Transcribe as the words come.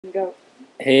Go.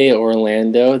 Hey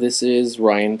Orlando, this is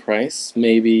Ryan Price.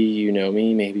 Maybe you know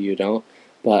me, maybe you don't,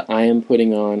 but I am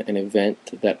putting on an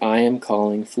event that I am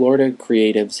calling Florida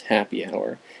Creatives Happy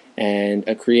Hour. And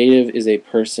a creative is a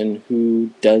person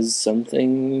who does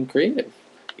something creative,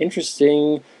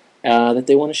 interesting, that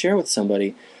they want to share with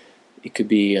somebody. It could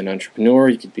be an entrepreneur,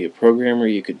 you could be a programmer,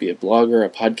 you could be a blogger, a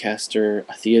podcaster,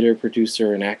 a theater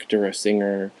producer, an actor, a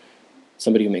singer,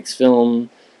 somebody who makes film,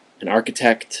 an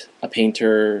architect, a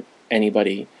painter,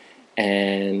 anybody.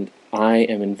 And I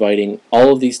am inviting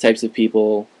all of these types of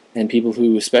people and people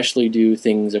who especially do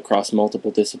things across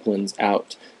multiple disciplines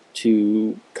out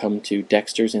to come to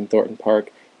Dexter's in Thornton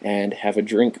Park and have a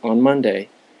drink on Monday,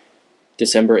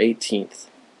 December 18th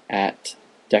at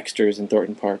Dexter's in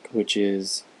Thornton Park, which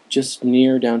is just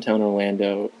near downtown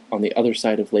Orlando on the other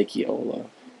side of Lake Eola,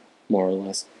 more or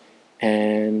less.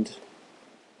 And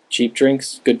cheap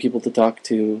drinks, good people to talk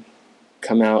to.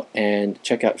 Come out and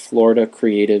check out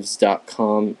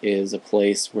floridacreatives.com is a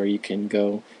place where you can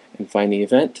go and find the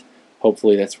event.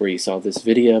 Hopefully that's where you saw this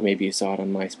video. Maybe you saw it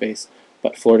on MySpace.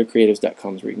 But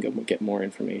floridacreatives.com is where you can go get more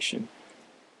information.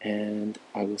 And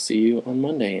I will see you on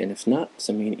Monday. And if not,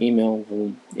 send me an email.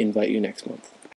 We'll invite you next month.